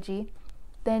energy,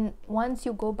 then once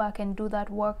you go back and do that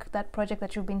work, that project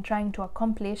that you've been trying to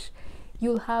accomplish,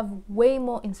 you'll have way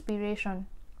more inspiration,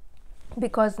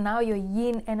 because now your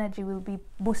yin energy will be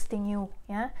boosting you.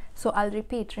 Yeah, so I'll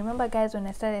repeat. Remember guys, when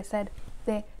I started, I said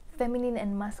the feminine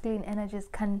and masculine energies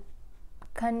can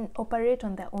operate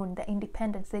on their own. They're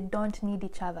independent. They don't need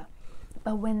each other.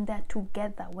 But when they're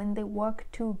together, when they work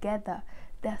together,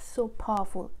 they're so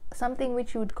powerful. Something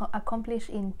which you would accomplish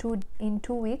in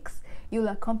two weeks, you'll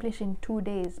accomplish in 2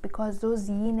 days, because those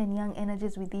yin and yang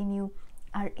energies within you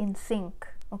are in sync.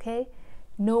 Okay,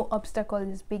 no obstacle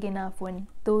is big enough when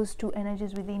those two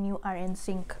energies within you are in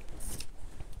sync.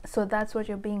 So that's what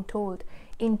you're being told.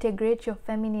 Integrate your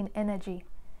feminine energy.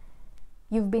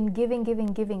 You've been giving.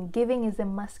 Giving is the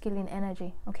masculine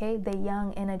energy. Okay, the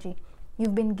yang energy.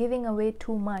 You've been giving away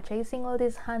too much. Are you seeing all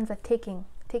these hands are taking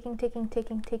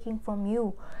from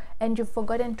you, and you've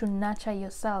forgotten to nurture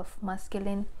yourself,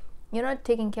 masculine? You're not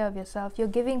taking care of yourself. You're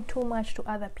giving too much to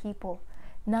other people.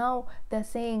 Now they're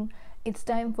saying it's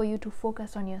time for you to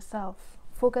focus on yourself.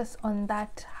 Focus on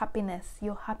that happiness,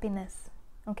 your happiness.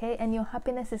 Okay, and your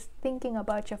happiness is thinking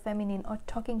about your feminine or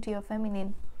talking to your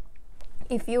feminine.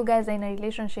 If you guys are in a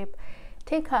relationship,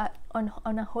 take her on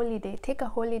a holiday. Take a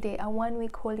holiday, a 1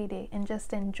 week holiday, and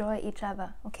just enjoy each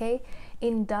other. Okay,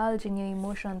 indulge in your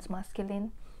emotions,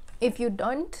 masculine. If you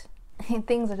don't,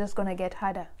 things are just gonna get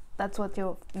harder. That's what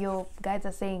your guides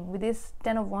are saying. With this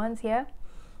 10 of Wands here,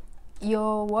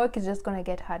 your work is just gonna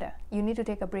get harder. You need to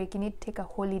take a break. You need to take a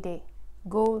holiday.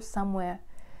 Go somewhere.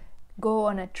 Go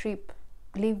on a trip.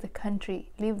 Leave the country.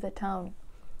 Leave the town.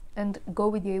 And go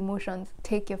with your emotions.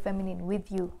 Take your feminine with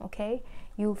you. Okay,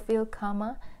 you'll feel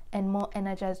calmer and more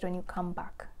energized when you come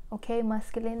back. Okay,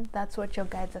 masculine, that's what your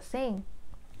guides are saying.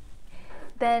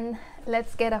 Then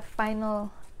let's get a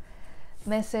final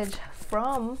message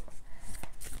from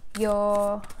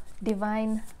your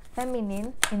divine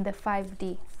feminine in the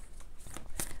 5D.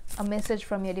 A message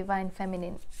from your divine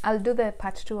feminine. I'll do the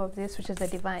part 2 of this, which is the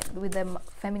divine with the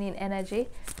feminine energy,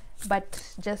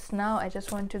 but just now I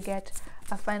just want to get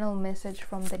a final message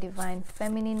from the divine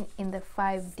feminine in the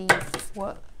 5D.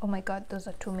 What? Oh my god, those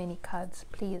are too many cards,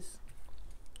 please.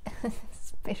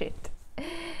 Spirit,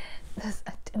 those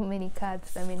are too many cards,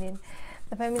 feminine.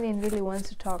 The feminine really wants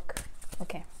to talk.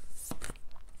 Okay.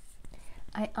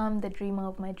 I am the dreamer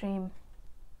of my dream.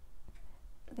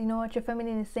 You know what your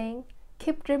feminine is saying?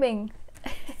 Keep dreaming.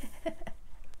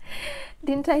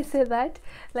 Didn't I say that?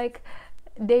 Like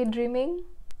daydreaming,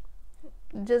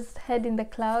 just head in the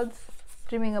clouds,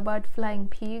 dreaming about flying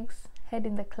pigs, head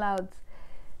in the clouds.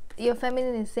 Your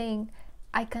feminine is saying,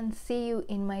 I can see you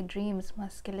in my dreams,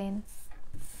 masculine.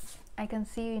 I can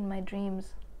see you in my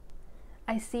dreams.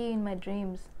 I see you in my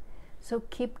dreams. So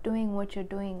keep doing what you're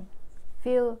doing.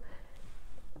 Feel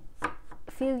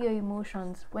your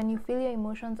emotions. When you feel your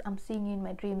emotions, I'm seeing you in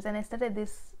my dreams. And I started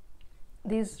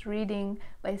this reading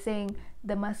by saying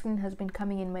the masculine has been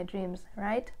coming in my dreams,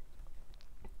 right?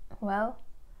 Well,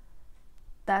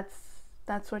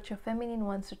 that's what your feminine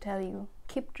wants to tell you.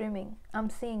 Keep dreaming. I'm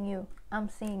seeing you. I'm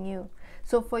seeing you.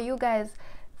 So for you guys,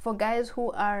 for guys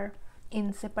who are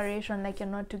in separation, like you're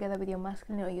not together with your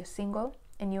masculine or you're single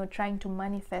and you're trying to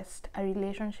manifest a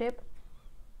relationship,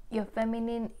 your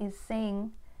feminine is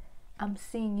saying, I'm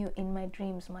seeing you in my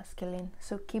dreams, masculine.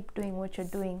 So keep doing what you're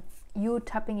doing. You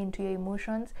tapping into your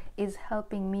emotions is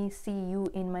helping me see you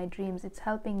in my dreams. It's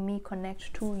helping me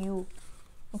connect to you.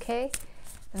 Okay?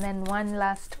 And then one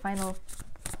last final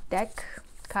deck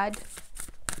card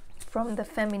from the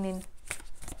feminine.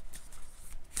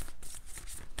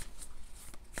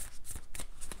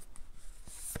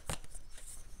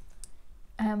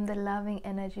 I am the loving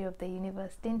energy of the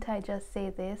universe. Didn't I just say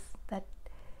this? That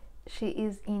she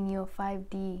is in your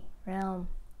 5D realm.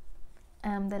 I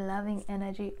am the loving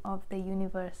energy of the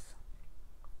universe.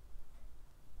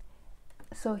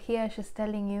 So here she's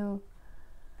telling you,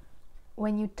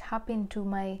 when you tap into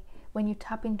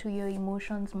your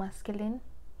emotions, masculine,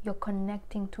 you're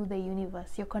connecting to the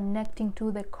universe. You're connecting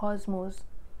to the cosmos.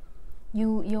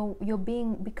 You're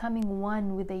becoming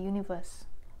one with the universe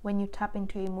when you tap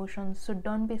into your emotions. So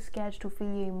don't be scared to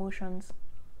feel your emotions.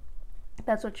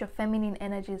 That's what your feminine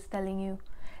energy is telling you.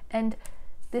 And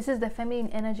this is the feminine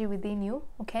energy within you,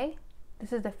 okay?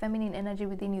 This is the feminine energy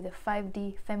within you, the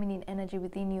 5D feminine energy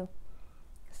within you.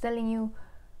 It's telling you,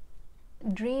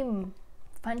 dream,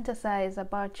 fantasize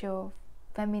about your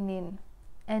feminine.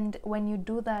 And when you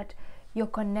do that, you're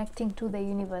connecting to the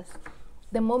universe.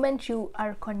 The moment you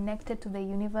are connected to the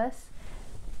universe,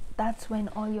 that's when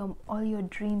all your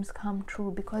dreams come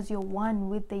true, because you're one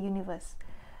with the universe.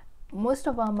 Most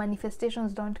of our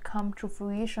manifestations don't come to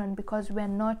fruition because we're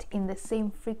not in the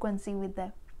same frequency with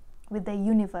the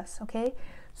universe, okay?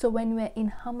 So when we're in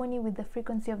harmony with the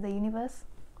frequency of the universe,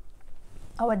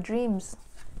 our dreams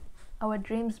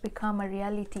become a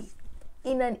reality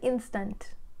in an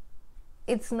instant.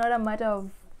 It's not a matter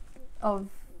of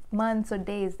months or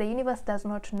days. The universe does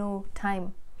not know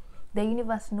time. The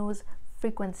universe knows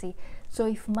frequency. So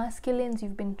if masculines,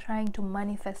 you've been trying to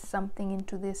manifest something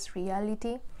into this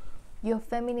reality, your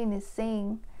feminine is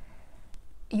saying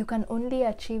you can only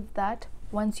achieve that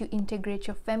once you integrate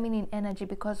your feminine energy,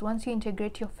 because once you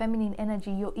integrate your feminine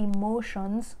energy, your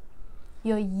emotions,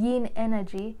 your yin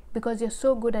energy, because you're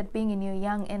so good at being in your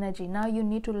yang energy, now you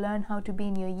need to learn how to be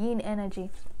in your yin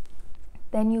energy.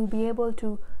 Then you'll be able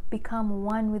to become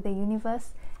one with the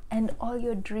universe, and all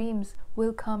your dreams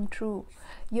will come true.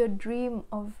 Your dream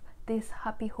of this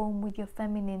happy home with your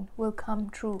feminine will come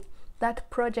true. That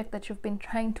project that you've been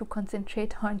trying to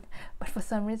concentrate on, but for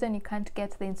some reason you can't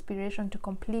get the inspiration to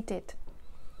complete it,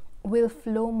 will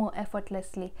flow more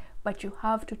effortlessly. But you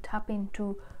have to tap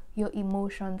into your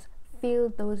emotions. Feel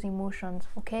those emotions,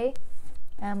 okay?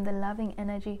 I am the loving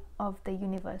energy of the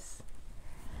universe.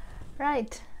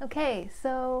 Right, okay,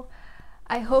 so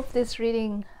I hope this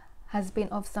reading has been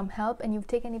of some help and you've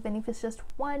taken, even if it's just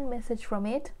one message from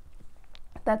it,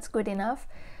 that's good enough.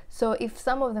 So if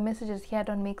some of the messages here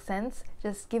don't make sense,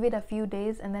 just give it a few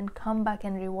days and then come back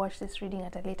and rewatch this reading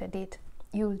at a later date.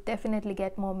 You'll definitely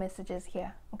get more messages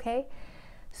here, okay?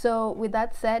 So with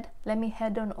that said, let me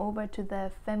head on over to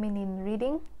the feminine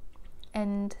reading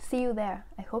and see you there.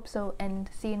 I hope so, and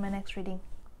see you in my next reading.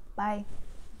 Bye.